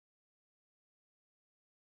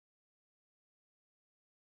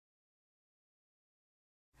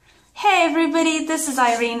Hey everybody, this is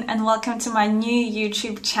Irene and welcome to my new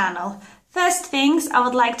YouTube channel. First things, I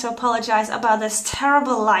would like to apologize about this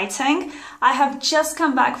terrible lighting. I have just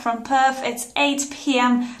come back from Perth, it's 8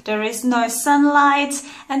 p.m, there is no sunlight,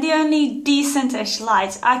 and the only decentish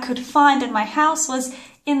light I could find in my house was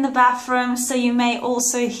in the bathroom, so you may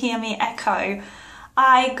also hear me echo.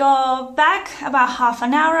 I got back about half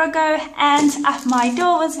an hour ago and at my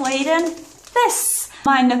door was waiting this.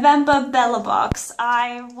 My November BellaBox.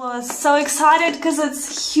 I was so excited because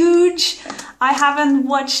it's huge. I haven't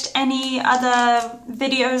watched any other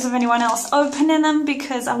videos of anyone else opening them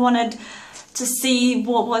because I wanted to see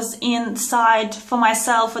what was inside for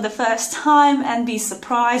myself for the first time and be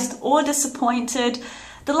surprised or disappointed.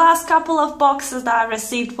 The last couple of boxes that I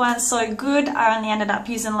received weren't so good. I only ended up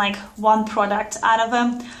using like one product out of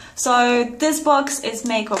them. So this box is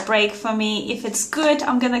make or break for me. If it's good,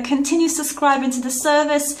 I'm gonna continue subscribing to the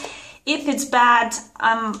service. If it's bad,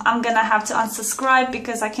 I'm gonna have to unsubscribe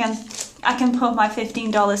because I can put my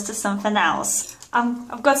 $15 to something else.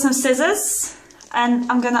 I've got some scissors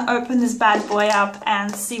and I'm gonna open this bad boy up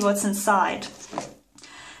and see what's inside.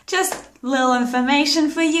 Just little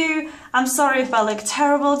information for you. I'm sorry if I look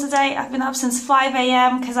terrible today. I've been up since 5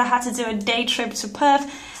 a.m. because I had to do a day trip to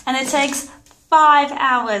Perth and it takes 5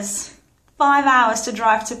 hours. 5 hours to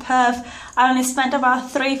drive to Perth. I only spent about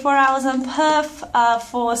 3-4 hours in Perth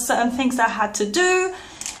for certain things that I had to do,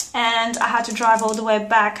 and I had to drive all the way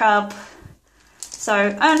back up.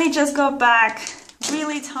 So only just got back,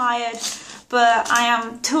 really tired, but I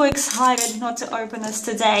am too excited not to open this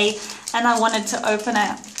today, and I wanted to open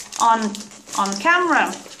it on camera.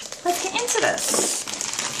 Let's get into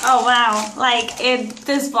this. Oh wow, like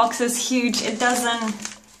this box is huge. It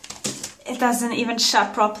doesn't even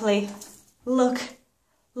shut properly. Look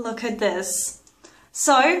at this.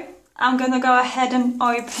 So I'm gonna go ahead and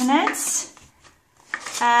open it.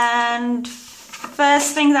 And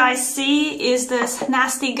first thing that I see is this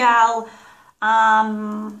Nasty Gal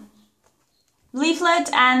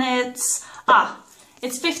leaflet, and it's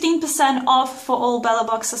 15% off for all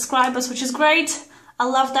BellaBox subscribers, which is great. I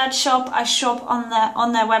love that shop. I shop on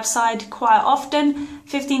their website quite often.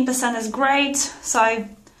 15% is great. So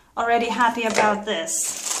already happy about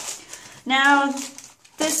this. Now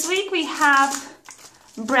this week we have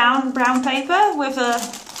brown paper with a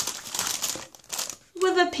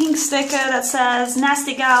pink sticker that says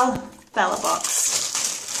Nasty Gal BellaBox.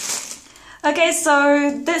 Okay,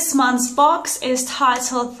 so this month's box is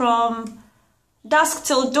titled From Dusk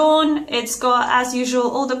Till Dawn. It's got, as usual,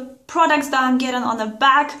 all the products that I'm getting on the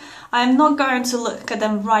back. I'm not going to look at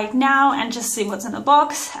them right now and just see what's in the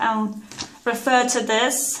box and refer to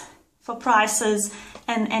this for prices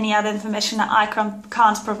and any other information that I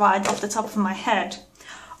can't provide off the top of my head.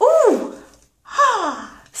 Ooh!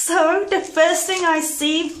 So the first thing I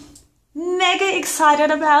see, mega excited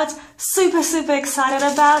about, super excited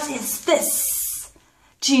about, is this.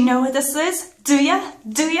 Do you know what this is? Do ya?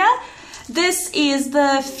 This is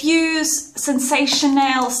the Fuse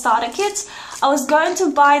Sensational Starter Kit. I was going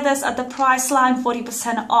to buy this at the Priceline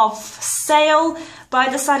 40% off sale, but I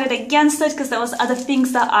decided against it because there was other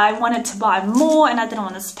things that I wanted to buy more and I didn't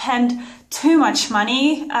want to spend too much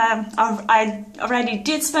money. I already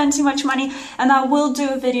did spend too much money, and I will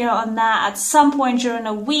do a video on that at some point during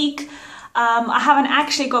the week. I haven't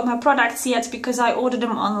actually got my products yet because I ordered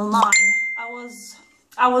them online.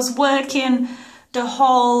 I was working the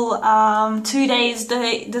whole 2 days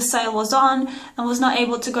the sale was on and was not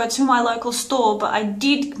able to go to my local store, but I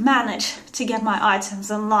did manage to get my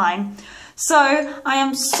items online. So I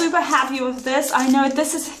am super happy with this. I know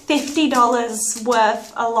this is $50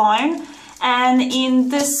 worth alone, and in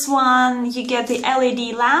this one you get the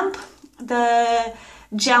LED lamp, the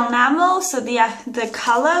gel enamel, so the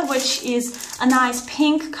color, which is a nice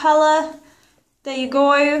pink color. There you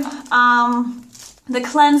go. The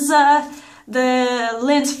cleanser, the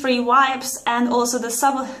lint-free wipes, and also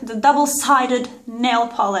the double-sided nail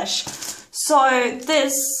polish. So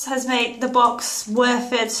this has made the box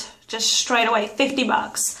worth it just straight away. 50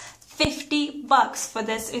 bucks. 50 bucks for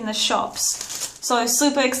this in the shops. So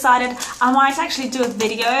super excited. I might actually do a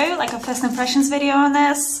video, like a first impressions video on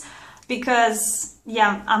this, because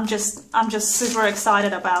yeah, I'm just super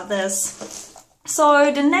excited about this.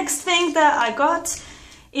 So the next thing that I got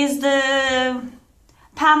is the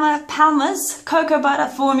Palmer's Cocoa Butter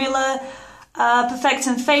Formula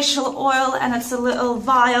Perfecting Facial Oil, and it's a little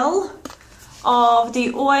vial of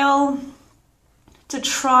the oil to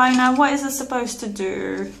try. Now, what is it supposed to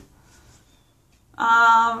do?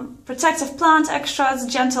 Protective plant extracts,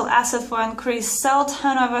 gentle acid for increased cell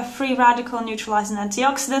turnover, free radical neutralizing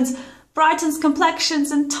antioxidants, brightens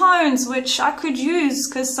complexions and tones, which I could use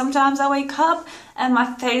because sometimes I wake up and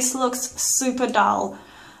my face looks super dull.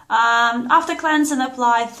 After cleansing,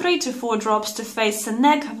 apply 3 to 4 drops to face and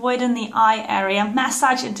neck, avoiding the eye area.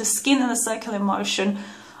 Massage into skin in a circular motion.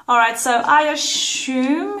 Alright, so I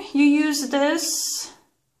assume you use this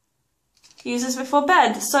before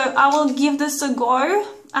bed. So I will give this a go.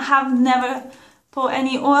 I have never put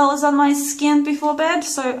any oils on my skin before bed,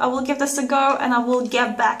 so I will give this a go and I will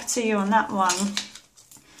get back to you on that one.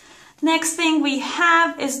 Next thing we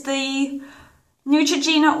have is the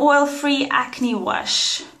Neutrogena Oil-Free Acne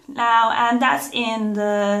Wash. Now, and that's in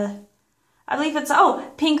the, I believe it's,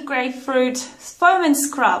 pink grapefruit foam and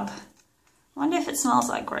scrub. I wonder if it smells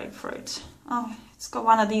like grapefruit. Oh, it's got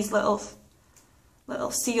one of these little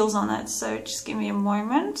seals on it, so just give me a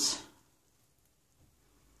moment.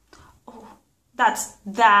 Oh,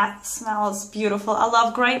 that smells beautiful. I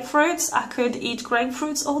love grapefruits. I could eat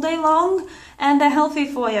grapefruits all day long, and they're healthy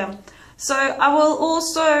for you. So I will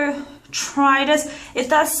also try this. It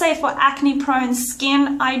does say for acne prone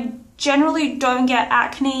skin. I generally don't get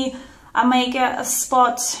acne. I may get a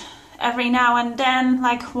spot every now and then,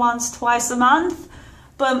 like once, twice a month,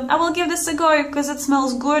 but I will give this a go because it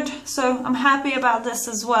smells good, so I'm happy about this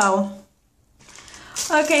as well.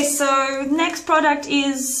 Okay, so next product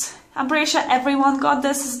is, I'm pretty sure everyone got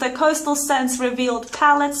this, is the Coastal Scents Revealed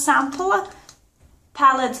Palette Sampler.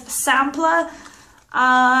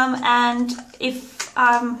 And if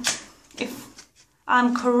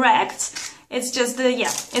I'm correct, it's just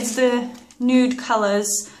it's the nude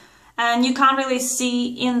colors, and you can't really see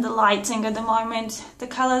in the lighting at the moment the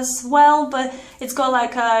colors well, but it's got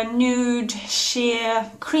like a nude sheer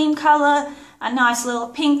cream color, a nice little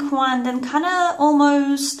pink one, then kind of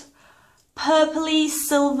almost purpley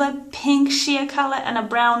silver pink sheer color, and a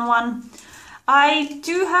brown one. I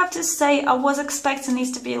do have to say I was expecting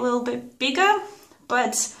these to be a little bit bigger,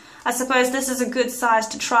 but I suppose this is a good size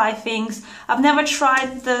to try things. I've never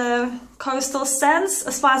tried the Coastal Scents.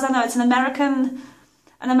 As far as I know, it's an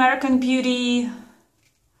American beauty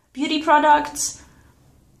product.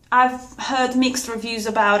 I've heard mixed reviews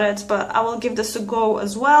about it, but I will give this a go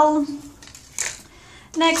as well.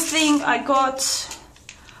 Next thing I got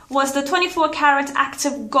was the 24 Karat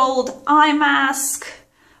Active Gold Eye Mask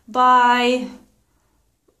by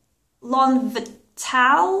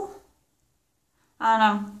L'Oréal. I don't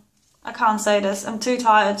know. I can't say this. I'm too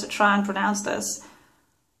tired to try and pronounce this.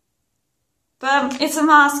 But it's a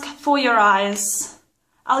mask for your eyes.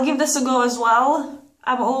 I'll give this a go as well.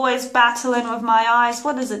 I'm always battling with my eyes.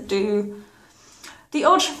 What does it do? The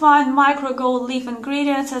ultrafine micro gold leaf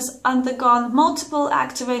ingredient has undergone multiple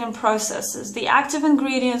activating processes. The active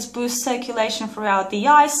ingredients boost circulation throughout the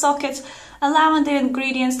eye socket, allowing the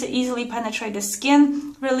ingredients to easily penetrate the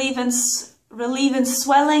skin, relieving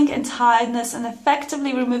swelling and tiredness, and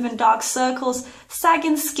effectively removing dark circles,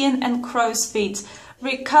 sagging skin and crow's feet.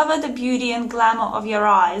 Recover the beauty and glamour of your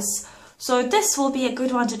eyes. So this will be a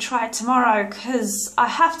good one to try tomorrow, because I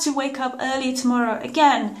have to wake up early tomorrow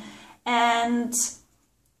again, and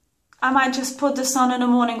I might just put this on in the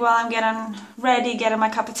morning while I'm getting ready, getting my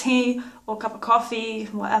cup of tea or cup of coffee,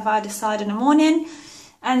 whatever I decide in the morning,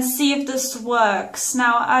 and see if this works.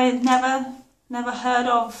 Now, I never heard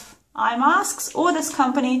of eye masks or this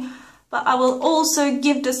company, but I will also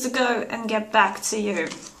give this a go and get back to you.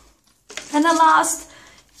 And the last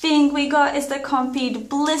thing we got is the Compeed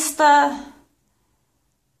blister,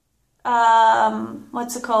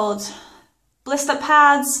 what's it called? Blister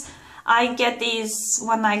pads. I get these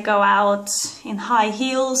when I go out in high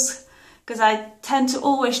heels, because I tend to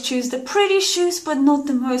always choose the pretty shoes but not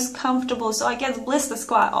the most comfortable, so I get blisters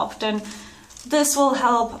quite often. This will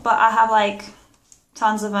help, but I have like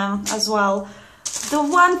tons of them as well. The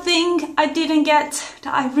one thing I didn't get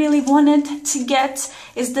that I really wanted to get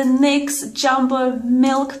is the NYX Jumbo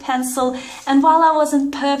Milk Pencil, and while I was in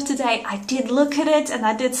Perth today, I did look at it and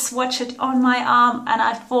I did swatch it on my arm, and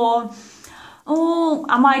I thought, oh,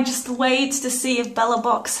 I might just wait to see if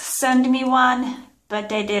BellaBox send me one, but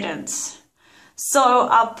they didn't. So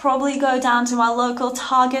I'll probably go down to my local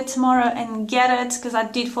Target tomorrow and get it, because I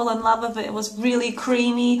did fall in love with it. It was really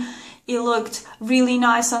creamy. It looked really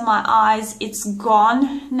nice on my eyes. It's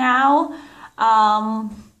gone now,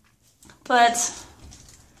 but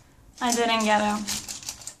I didn't get it.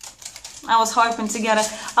 I was hoping to get it.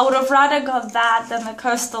 I would have rather got that than the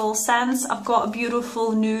Coastal Scents. I've got a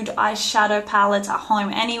beautiful nude eyeshadow palette at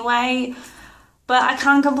home anyway, but I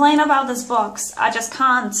can't complain about this box. I just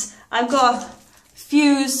can't. I've got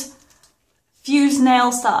Fuse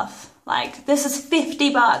nail stuff. Like, this is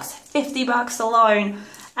 $50 alone.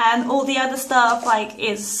 and all the other stuff, like,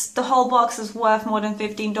 the whole box is worth more than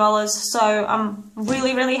 $15, so I'm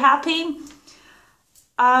really happy.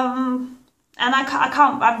 And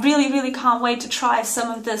I really can't wait to try some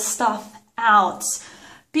of this stuff out.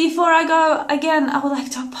 Before I go, again, I would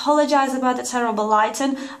like to apologize about the terrible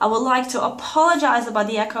lighting. I would like to apologize about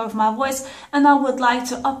the echo of my voice, and I would like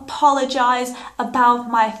to apologize about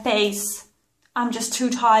my face. I'm just too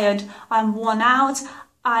tired. I'm worn out.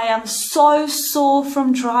 I am so sore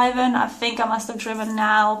from driving. I think I must have driven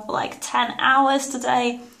now for like 10 hours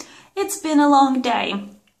today. It's been a long day.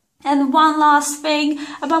 And one last thing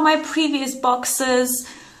about my previous boxes.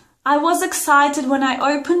 I was excited when I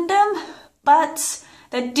opened them, but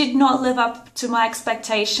they did not live up to my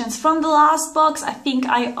expectations. From the last box, I think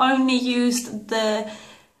I only used the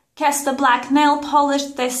Kester Black nail polish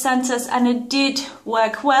they sent us, and it did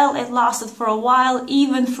work well. It lasted for a while,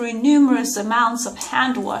 even through numerous amounts of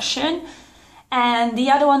hand washing. And the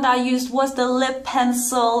other one that I used was the lip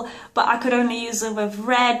pencil, but I could only use it with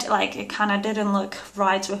red, like it kind of didn't look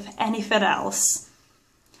right with anything else.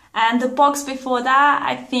 And the box before that,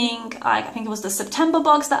 I think it was the September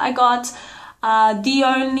box that I got. The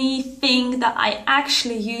only thing that I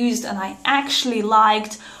actually used and I actually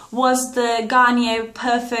liked was the Garnier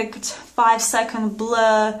Perfect 5-second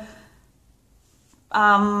blur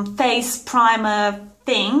face primer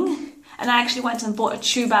thing. And I actually went and bought a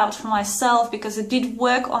tube out for myself because it did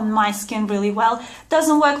work on my skin really well.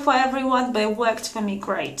 Doesn't work for everyone, but it worked for me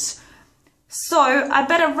great. So I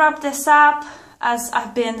better wrap this up, as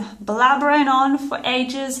I've been blabbering on for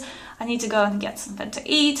ages. I need to go and get something to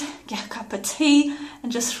eat, get a cup of tea,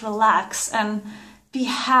 and just relax and be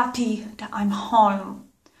happy that I'm home.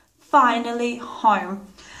 Finally home.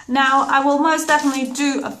 Now, I will most definitely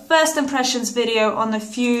do a first impressions video on the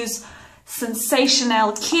Fuse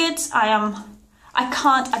Sensational Kit.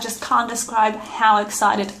 I just can't describe how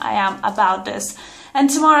excited I am about this. And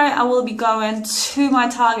tomorrow I will be going to my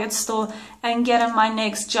Target store and getting my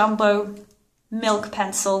NYX Jumbo Milk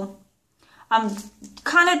Pencil. I'm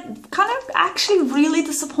kind of actually really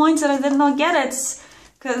disappointed I did not get it,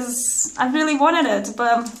 because I really wanted it,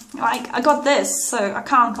 but like, I got this, so I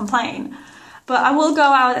can't complain. But I will go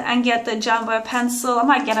out and get the Jumbo pencil. I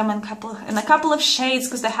might get them in a couple of shades,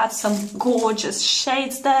 because they had some gorgeous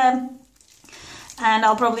shades there. And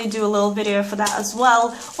I'll probably do a little video for that as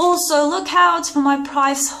well. Also, look out for my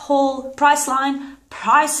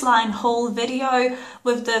Priceline haul video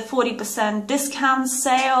with the 40% discount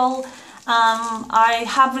sale. I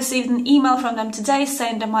have received an email from them today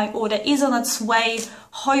saying that my order is on its way.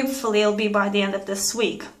 Hopefully it'll be by the end of this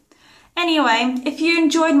week. Anyway, if you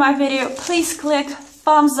enjoyed my video, please click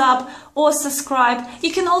thumbs up or subscribe.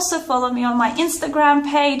 You can also follow me on my Instagram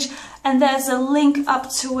page, and there's a link up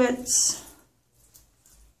to it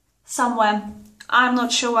somewhere. I'm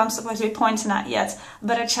not sure where I'm supposed to be pointing at yet.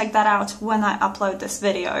 Better check that out when I upload this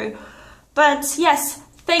video. But yes,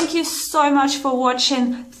 thank you so much for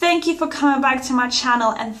watching. Thank you for coming back to my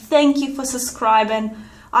channel, and thank you for subscribing.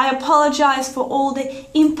 I apologize for all the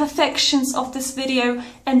imperfections of this video,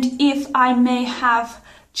 and if I may have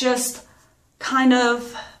just kind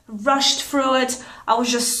of rushed through it. I was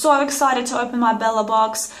just so excited to open my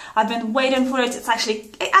BellaBox. I've been waiting for it.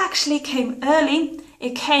 It actually came early.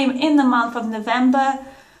 It came in the month of November.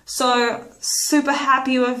 So super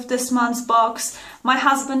happy with this month's box. My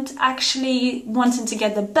husband actually wanted to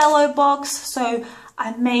get the BellaBox, so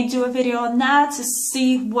I may do a video on that to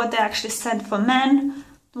see what they actually sent for men.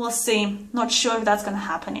 We'll see. Not sure if that's going to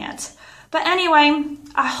happen yet. But anyway,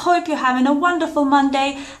 I hope you're having a wonderful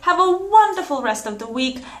Monday. Have a wonderful rest of the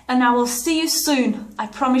week, and I will see you soon. I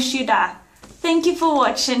promise you that. Thank you for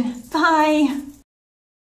watching. Bye.